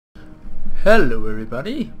Hello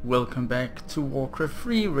everybody, welcome back to Warcraft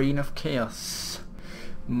 3 Reign of Chaos.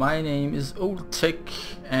 My name is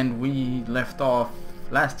Oldtech and we left off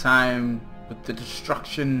last time with the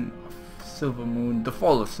destruction of Silver Moon, the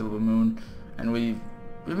fall of Silver Moon, and we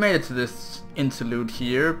made it to this interlude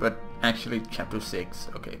here, but actually chapter 6.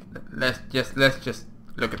 Okay, let's just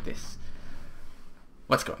look at this.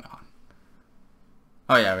 What's going on?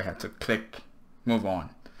 Oh yeah, we have to click move on.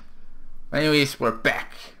 Anyways, we're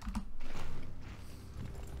back.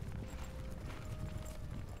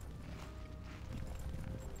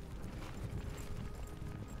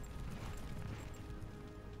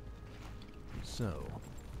 So,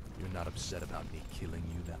 you're not upset about me killing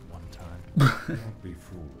you that one time? Don't be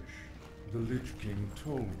foolish. The Lich King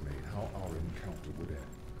told me how our encounter would end.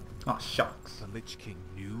 Oh shucks. The Lich King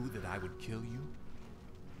knew that I would kill you?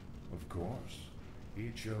 Of course. He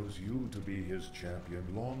chose you to be his champion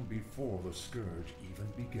long before the Scourge even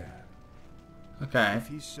began. Okay. If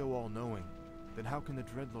he's so all-knowing, then how can the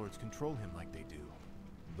Dreadlords control him like they do?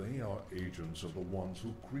 They are agents of the ones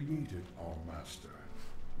who created our master,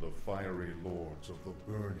 the fiery lords of the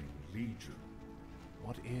Burning Legion.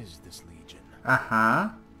 What is this Legion? Uh-huh.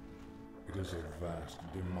 It is a vast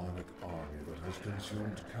demonic army that has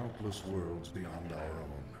consumed countless worlds beyond our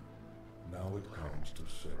own. Now it comes to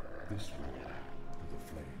set this world to the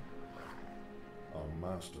flame. Our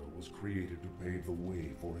master was created to pave the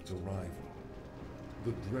way for its arrival.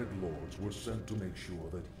 The Dreadlords were sent to make sure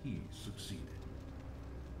that he succeeded.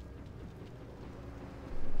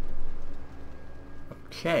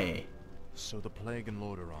 Okay. So the Plague in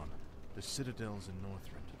Lordaeron, the citadels in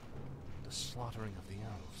Northrend, the slaughtering of the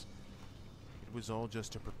elves. It was all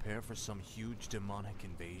just to prepare for some huge demonic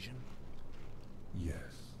invasion? Yes.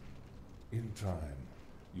 In time,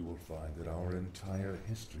 you will find that our entire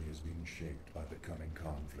history is being shaped by the coming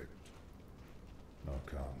conflict. Now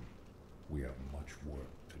come, we have much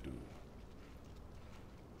work to do.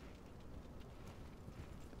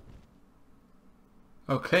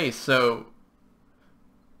 Okay, so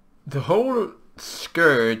the whole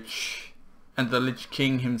Scourge and the Lich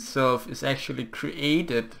King himself is actually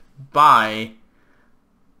created by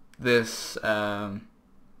this, by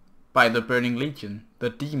the Burning Legion,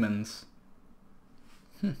 the demons.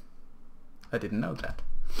 I didn't know that,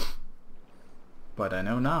 but I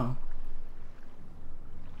know now.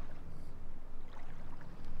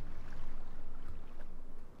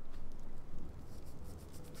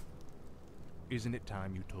 Isn't it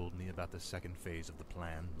time you told me about the second phase of the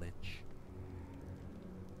plan, Lich?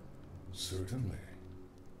 Certainly.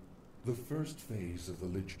 The first phase of the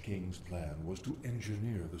Lich King's plan was to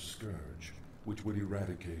engineer the Scourge, which would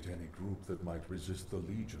eradicate any group that might resist the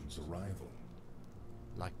Legion's arrival.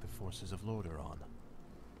 Like the forces of Lordaeron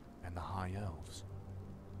and the High Elves.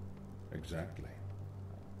 Exactly.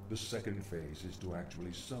 The second phase is to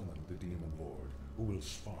actually summon the Demon Lord, who will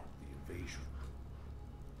spark the invasion.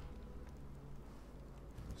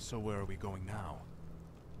 So where are we going now?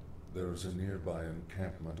 There is a nearby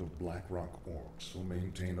encampment of Blackrock orcs who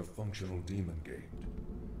maintain a functional demon gate.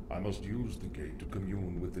 I must use the gate to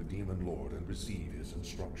commune with the Demon Lord and receive his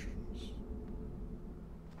instructions.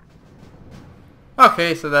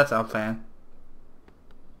 Okay, so that's our plan.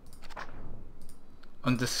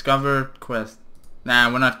 Undiscovered quest.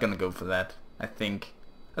 Nah, we're not gonna go for that. I think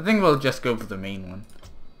we'll just go for the main one.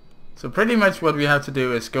 So pretty much what we have to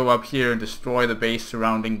do is go up here and destroy the base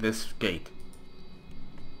surrounding this gate.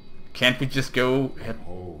 Can't we just go hit?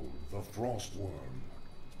 Oh, the Frostworm.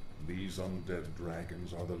 These undead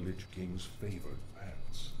dragons are the Lich King's favored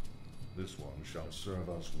pets. This one shall serve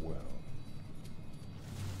us well.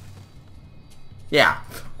 Yeah,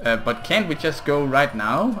 but can't we just go right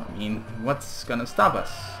now? I mean, what's gonna stop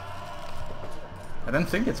us? I don't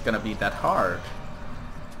think it's gonna be that hard.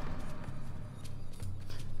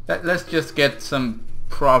 Let's just get some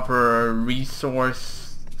proper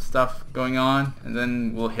resource stuff going on, and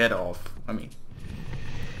then we'll head off. I mean,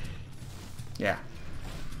 yeah.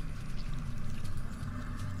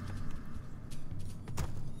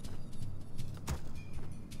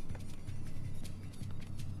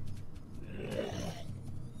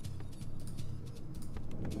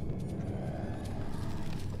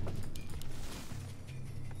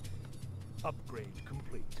 Upgrade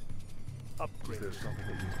complete. Upgrade. There's something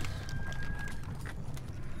to use.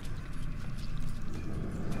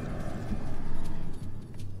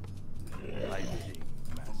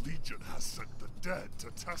 The Legion has sent the dead to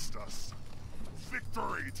test us.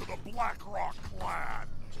 Victory to the Blackrock clan!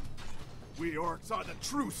 We orcs are the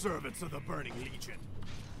true servants of the Burning Legion.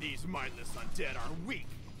 These mindless undead are weak,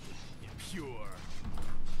 impure.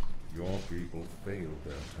 Your people failed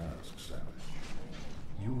their task, Savage.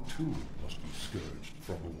 You too must be scourged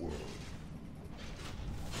from the world.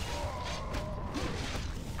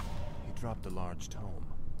 He dropped a large tome.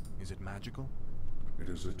 Is it magical? It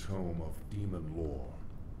is a tome of demon lore.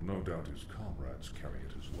 No doubt his comrades carry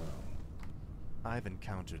it as well. I've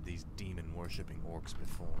encountered these demon-worshipping orcs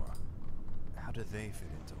before. How do they fit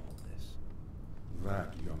into all this?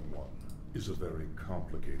 That, young one, is a very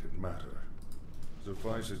complicated matter.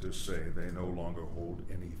 Suffice it to say, they no longer hold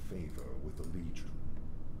any favor with the Legion.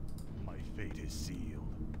 My fate is sealed.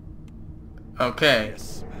 Okay.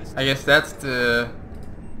 Yes, Master. I guess that's the...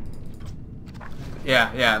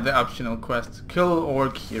 Yeah, the optional quest. Kill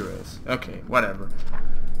orc heroes. Okay, whatever.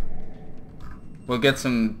 We'll get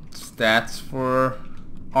some stats for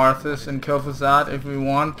Arthas and Kel'Thuzad if we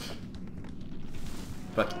want.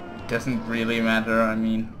 But it doesn't really matter, I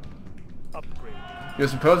mean... Upgrade. You're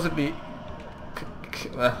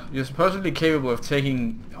supposedly capable of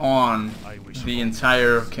taking on the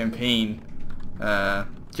entire campaign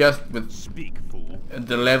just with Speak, fool.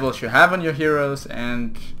 the levels you have on your heroes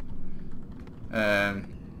and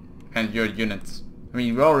your units. I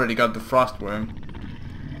mean, we already got the Frostworm.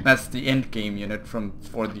 That's the end game unit for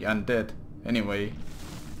the Undead. Anyway,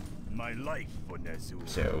 My life for Ner'zhul.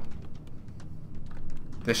 so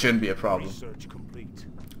there shouldn't be a problem. Research complete.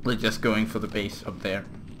 We're just going for the base up there.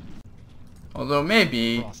 Although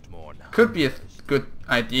maybe Frostmourne could be a hungers. good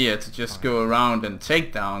idea to just go around and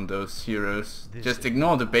take down those heroes. Just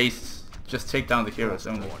ignore the base. Just take down the heroes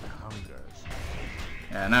only. Frostmourne hungers.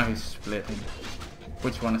 Yeah, now he's splitting.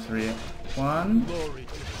 Which one is real? One? Glory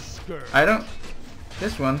to the scourge. I don't...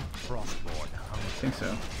 This one? Frostmourne I hungers. think so.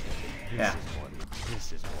 This Yeah. is more.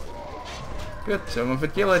 This is more. Good. Tome of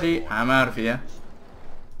Agility. I'm out of here.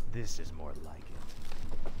 This is more like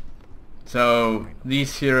it. So,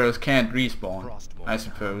 these heroes can't respawn, Frostmourne I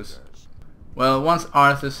suppose. hungers. Well, once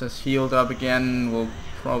Arthas has healed up again, we'll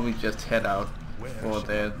probably just head out for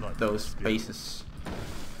those bases.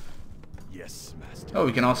 Yes, Master. Oh,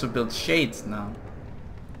 we can also build shades now.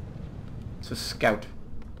 To scout.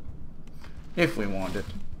 If we want it.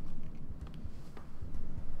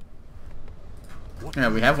 Yeah,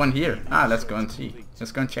 we have one here. Ah, let's go and see.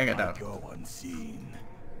 Let's go and check it out. Go unseen.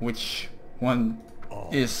 Which one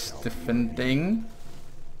is defending?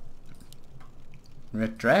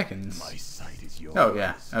 Red dragons. My sight is yours. Oh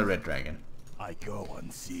yeah, a red dragon. I go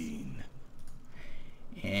unseen.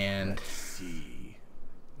 And See.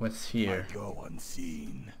 what's here? I go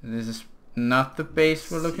unseen. This is not the base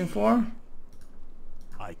we're looking for.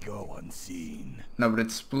 I go unseen. No,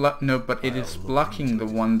 but it is blocking the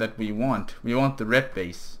one that we want. We want the red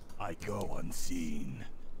base. I go unseen.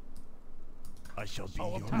 I shall be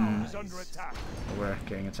your town is under attack. We're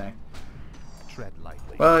getting attacked. Tread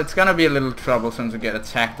lightly. Well, it's gonna be a little troublesome to get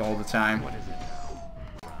attacked all the time. What is it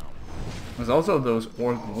now? There's also those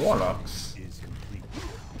orc warlocks. Is complete.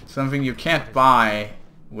 Something you can't buy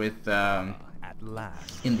with At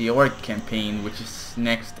last. in the orc campaign, which is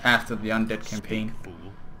next after the undead campaign. Fool.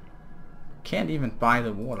 Can't even buy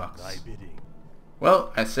the warlocks. Thy bidding.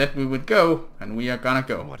 Well, I said we would go, and we are gonna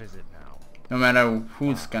go. What is it now? No matter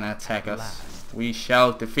who's gonna attack us, we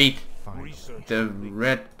shall defeat Finally. Research. the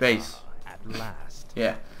red base. At last.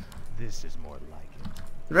 Yeah, This is more like it.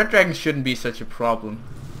 the red dragons shouldn't be such a problem.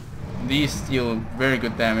 These deal very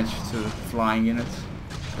good damage to flying units,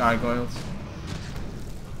 gargoyles.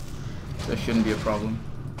 So it shouldn't be a problem.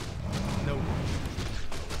 No.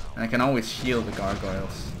 And I can always shield the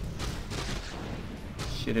gargoyles.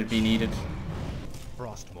 Should it be needed.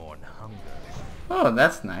 Frostmourne hungers. Oh,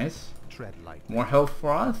 that's nice. Tread lightly. More health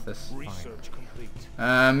for Arthas. Research complete.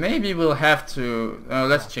 Maybe we'll have to... Oh,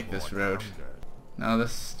 let's check this Frostmourne road. hungers. No,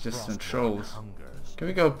 this is just some Frostmourne trolls. hungers. Can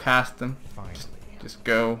we go past them? Finally. Just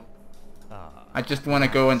go. Ah. I just want to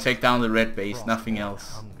go and take down the red base, nothing Frostmourne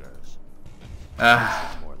else. hungers.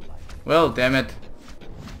 Ah, More like it. well, damn it.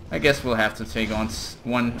 I guess we'll have to take on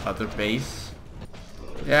one other base.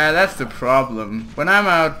 Yeah, that's the problem. When I'm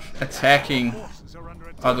out attacking Forces are under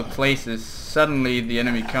attack. other places, suddenly the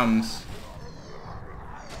enemy comes.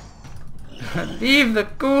 Leave the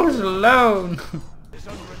ghouls alone! Is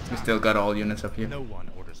under We attack. still got all units up here. No one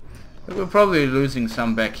orders me. But we're probably losing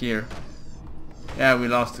some back here. Yeah, we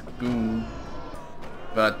lost a ghoul.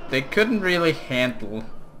 But they couldn't really handle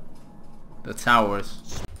the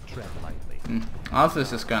towers. Tread lightly.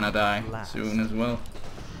 Arthas is gonna die soon as well.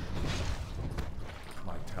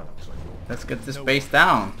 My talents are yours. Let's get this base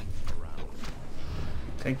down. Around.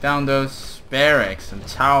 Take down those barracks and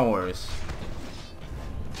towers.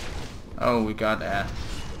 Oh, we got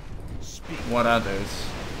what are those?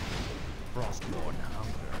 Frostmourne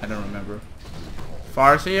hunger. I don't remember.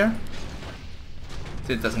 Farseer?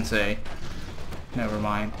 It doesn't say. never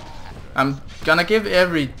mind. I'm gonna give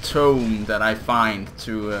every tome that I find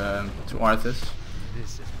to Arthas,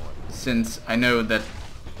 since I know that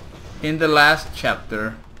in the last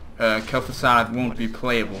chapter Kel'Thuzad won't be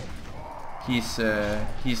playable. He's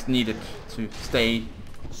needed to stay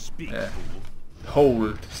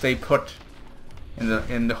stay put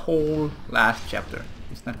in the whole last chapter.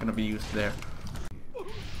 He's not gonna be used there.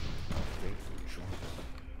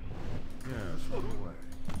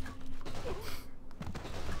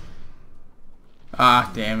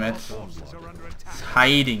 Ah, damn it. It's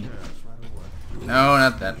hiding. No,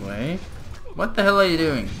 not that way. What the hell are you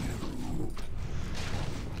doing?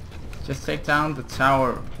 Just take down the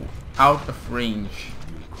tower out of range.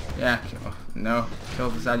 Yeah, no,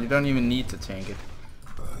 Kel'Thuzad, you don't even need to tank it.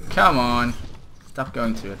 Come on. Stop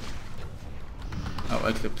going to it. Oh,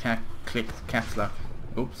 I clicked caps lock.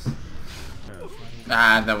 Oops.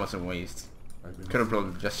 Ah, that was a waste. Could have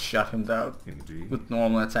probably just shut him down with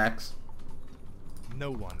normal attacks. No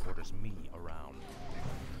one orders me around.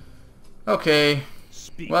 Okay.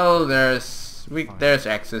 Well, there's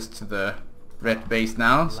access to the red base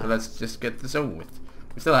now, so let's just get this over with.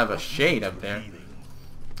 We still have a shade up there,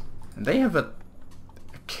 and they have a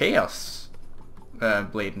chaos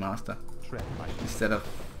blade master instead of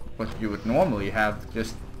what you would normally have,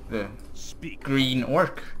 just the green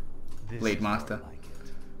orc blade master.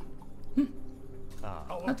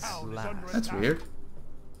 That's weird.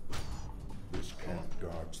 This camp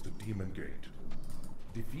guards the demon gate.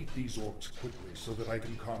 Defeat these orcs quickly so that I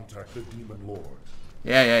can contact the demon lord.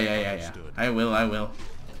 Yeah. I will.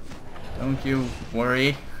 Don't you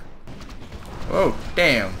worry. Whoa,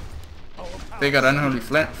 damn. They got Unholy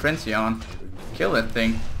Frenzy on. Kill that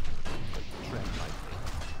thing.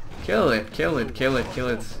 Kill it.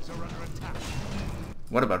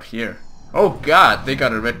 What about here? Oh god, they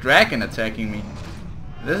got a red dragon attacking me.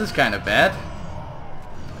 This is kind of bad.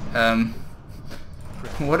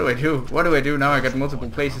 What do I do? What do I do now? I got multiple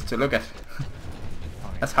places to look at.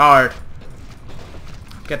 That's hard.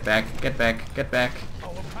 Get back.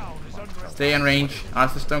 Stay in range.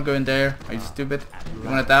 Arthas, don't go in there. Are you stupid? You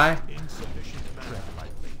wanna die?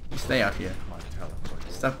 You stay out here.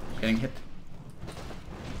 Stop getting hit.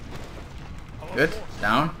 Good.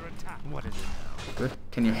 Down. Good.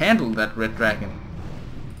 Can you handle that red dragon?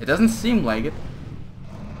 It doesn't seem like it.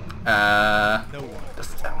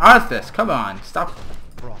 Arthas, come on. Stop.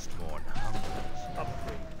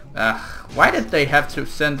 Why did they have to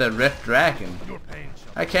send a red dragon?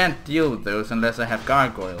 I can't deal with those unless I have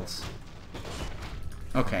gargoyles.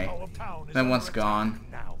 Okay, that one's gone.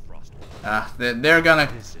 They're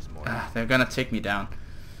gonna take me down.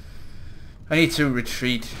 I need to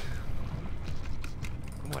retreat.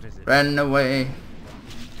 Run away.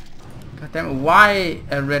 God damn it, why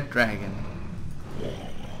a red dragon?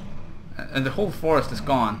 And the whole forest is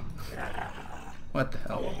gone. What the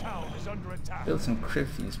hell? Build some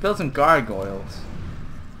crypties. Build some gargoyles.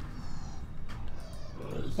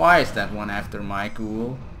 Why is that one after my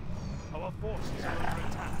ghoul?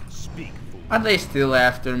 Are they still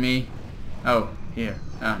after me? Oh, here.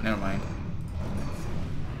 Ah, never mind.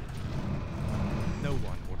 No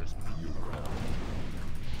one orders me around.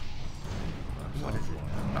 What is it?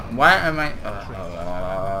 Why am I...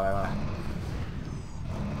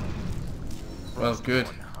 well, good.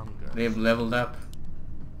 They've leveled up.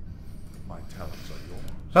 My talents are yours.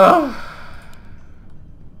 Oh,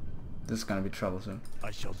 this is gonna be troublesome.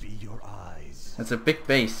 I shall be your eyes. That's a big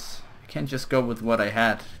base. I can't just go with what I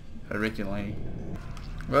had originally.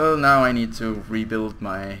 Well, now I need to rebuild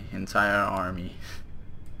my entire army.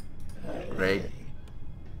 Great.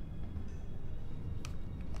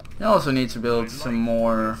 I also need to build some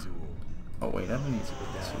more... Oh wait, I don't need to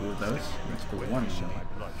build 2 of those. Let's build 1 only.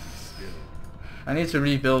 I need to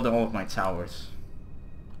rebuild all of my towers.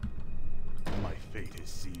 My fate is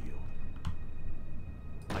sealed.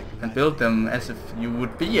 And build them as if you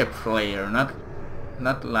would be a player, not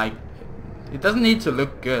like... It doesn't need to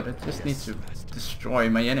look good, it just needs to destroy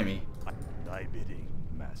my enemy. Thy bidding,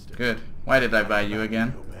 master. Good. Why did I buy you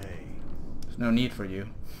again? There's no need for you.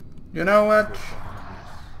 You know what?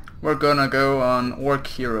 We're gonna go on Orc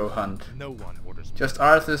Hero Hunt. No one orders. Just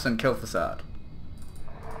Arthas and Kel'Thuzad.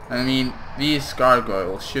 I mean, these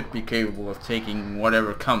gargoyles should be capable of taking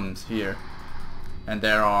whatever comes here. And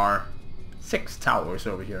there are 6 towers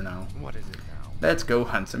over here now. What is it now? Let's go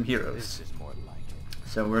hunt some heroes. This is more like it.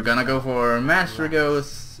 So we're gonna go for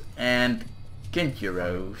Mastragos and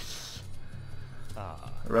Ginturos.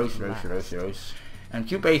 Rose.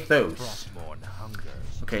 And you bait those.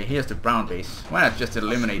 Okay, here's the brown base. Why not just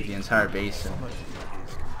eliminate the entire base?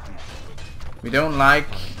 We don't like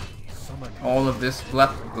all of this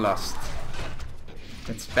bloodlust.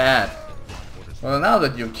 It's bad. Well, now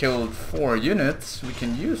that you've killed 4 units, we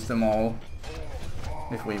can use them all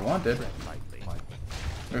if we wanted.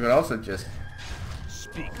 We could also just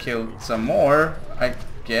kill some more, I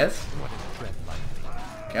guess.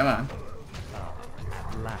 Come on.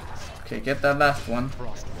 Okay, get that last one.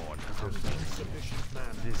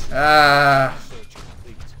 Ah,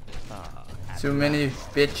 too many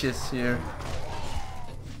bitches here.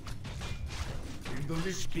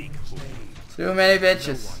 Too many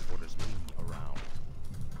bitches.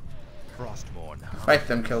 Fight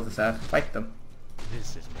them, Kel'Thuzad. Fight them.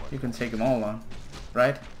 You can take them all on,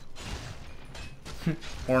 right?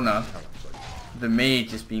 Or not. The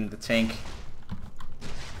mage is being the tank.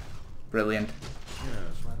 Brilliant.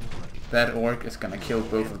 That orc is gonna kill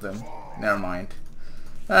both of them. Never mind.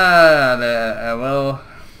 Well,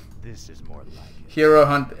 hero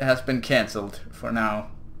hunt has been cancelled for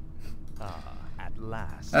now. At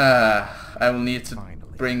last. I will need to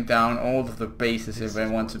bring down all of the bases if I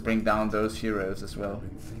want to bring down those heroes as well.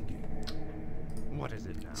 What is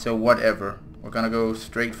it now? So whatever. We're gonna go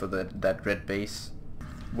straight for that red base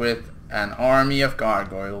with an army of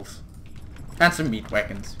gargoyles and some meat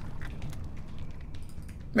wagons.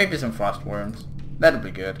 Maybe some frost worms. That'll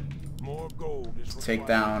be good. More gold is To take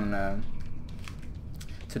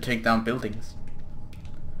down buildings.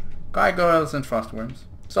 Gargoyles and frost worms.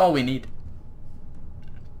 That's all we need.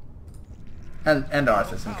 And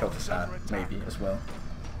Arthas and Kel'Thuzad maybe as well.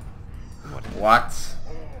 What?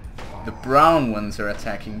 The brown ones are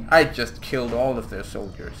attacking. I just killed all of their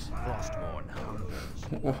soldiers.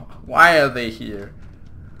 Why are they here?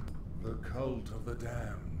 The cult of the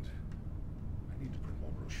damned. I need to print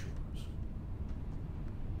more brochures.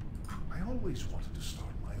 I always wanted to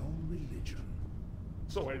start my own religion.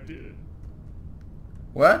 So I did.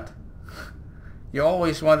 What? You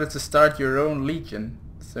always wanted to start your own legion,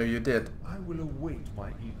 so you did. I will await my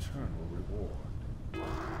eternal reward.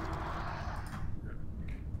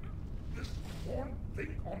 This horn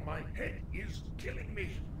thing on my head is killing me.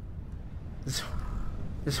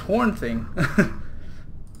 This horn thing.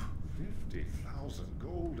 50,000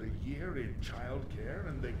 gold a year in childcare,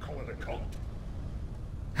 and they call it a cult.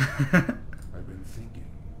 I've been thinking.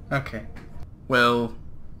 Okay. Well,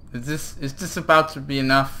 is this about to be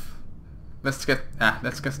enough? Let's get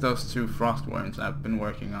those 2 frost worms I've been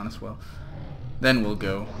working on as well. Then we'll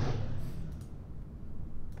go.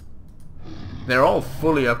 They're all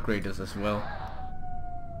fully upgraded as well.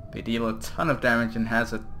 They deal a ton of damage and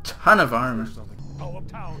has a ton of armor. Our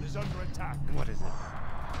town is under attack. What is it?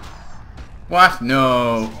 What?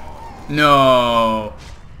 No. No.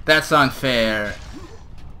 That's unfair.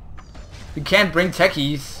 You can't bring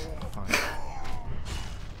techies.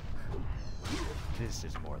 This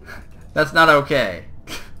is more like it. That's not okay.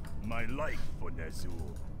 My life for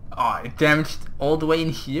Nezul. Oh, it damaged all the way in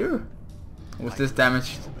here? Or was this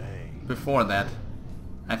damaged before that?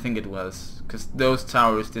 I think it was, because those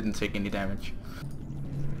towers didn't take any damage.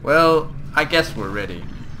 Well, I guess we're ready.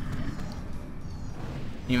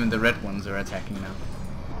 Even the red ones are attacking now.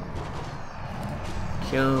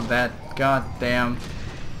 Kill that goddamn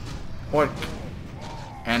orc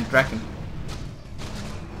and dragon.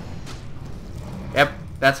 Yep,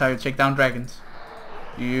 that's how you take down dragons.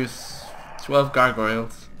 You use 12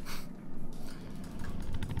 gargoyles.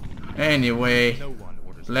 Anyway,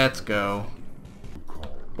 let's go.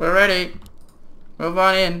 We're ready. Move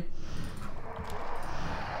on in.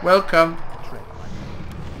 Welcome.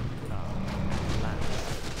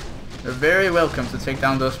 You're very welcome to take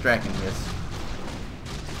down those dragons, yes.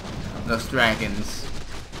 Those dragons.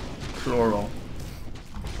 Plural.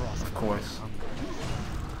 Of course.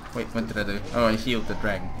 Wait, what did I do? Oh, I healed the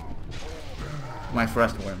dragon. My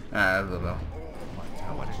frost worm. I don't know.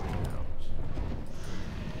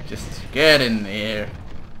 Just get in there.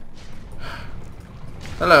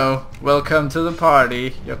 Hello, welcome to the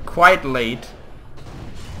party. You're quite late.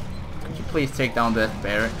 Could you please take down that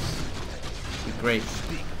barracks? Be great.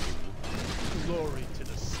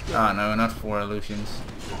 Oh no, not 4 illusions.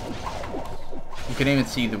 You can even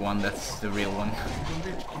see the one that's the real one.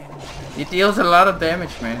 It deals a lot of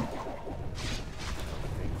damage, man.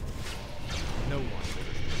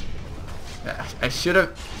 I should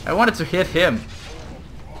have. I wanted to hit him.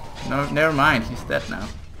 No, never mind. He's dead now.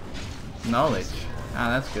 Knowledge. Ah,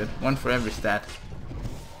 that's good. 1 for every stat.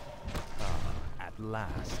 At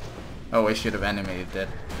last. Oh, I should have animated that.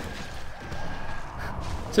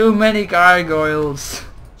 Too many gargoyles.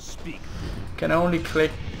 Can only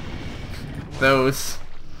click those.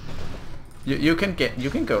 You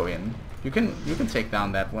can go in. You can take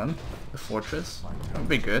down that one. The fortress. That would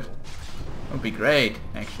be good. That would be great,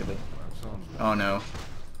 actually. Oh no.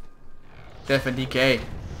 Death and decay.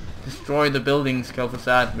 Destroy the buildings,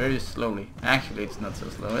 Kel'Thuzad, very slowly. Actually, it's not so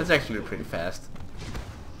slow. It's actually pretty fast.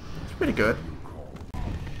 It's pretty good.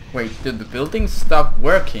 Wait, did the buildings stop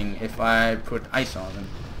working if I put ice on them?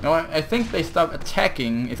 No, I think they stop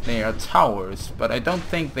attacking if they are towers, but I don't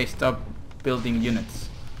think they stop building units.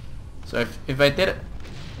 So if I did it...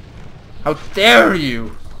 How dare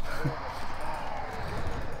you!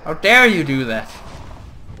 How dare you do that?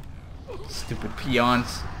 Stupid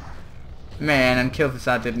peons. Man, and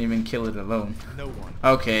Kel'Thuzad didn't even kill it alone. No one.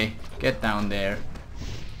 Okay, get down there.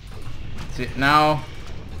 See, now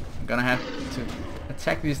I'm gonna have to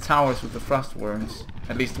attack these towers with the frost worms.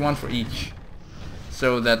 At least one for each.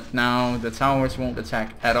 So that now the towers won't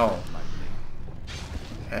attack at all.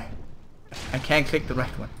 I can't click the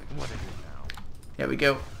right one. What is it now? There we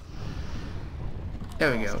go.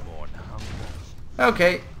 There we go.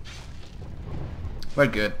 Okay. We're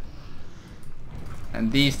good.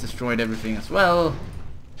 And these destroyed everything as well.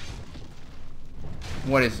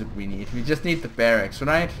 What is it we need? We just need the barracks,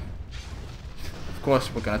 right? Of course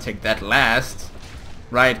we're gonna take that last.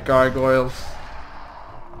 Right, gargoyles.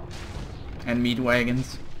 And meat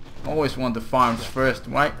wagons. Always want the farms first,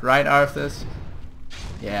 right, Arthas?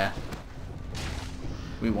 Yeah.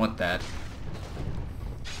 We want that.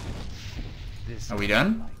 Are we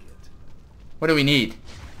done? What do we need?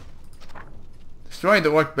 Destroy the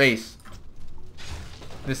orc base.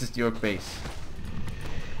 This is the orc base.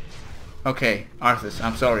 Okay, Arthas,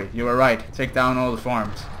 I'm sorry. You were right. Take down all the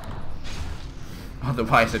farms.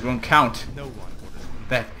 Otherwise it won't count. No one.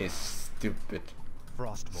 That is stupid.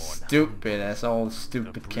 Frostborn. Stupid as all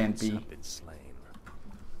stupid can be. Have been slain.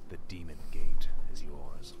 The demon gate is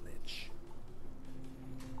yours, Lich.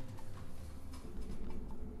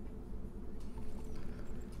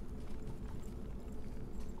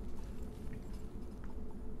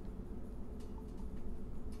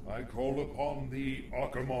 I call upon thee,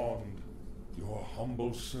 Archimonde. Your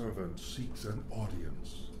humble servant seeks an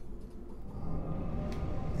audience.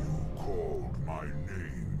 You called my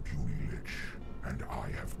name, puny Lich, and I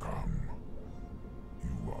have come.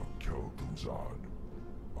 You are Kel'Thuzad,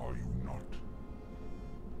 are you not?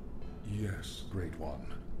 Yes, Great One.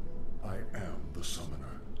 I am the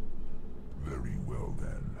summoner. Very well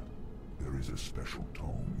then. There is a special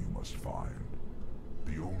tome you must find.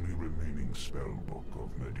 The only remaining spellbook of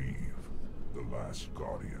Medivh, the Last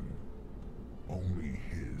Guardian. Only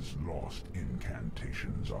his lost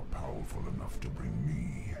incantations are powerful enough to bring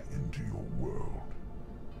me into your world.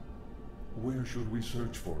 Where should we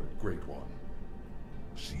search for it, Great One?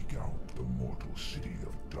 Seek out the mortal city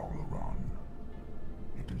of Dalaran.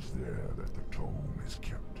 It is there that the tome is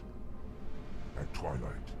kept. At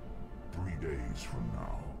twilight, 3 days from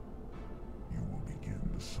now, you will begin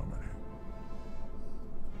the summoning.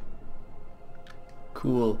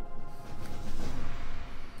 Cool.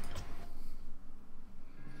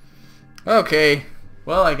 Okay,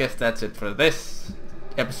 well I guess that's it for this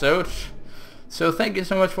episode. So thank you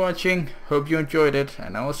so much for watching, hope you enjoyed it,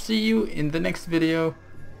 and I will see you in the next video.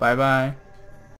 Bye bye.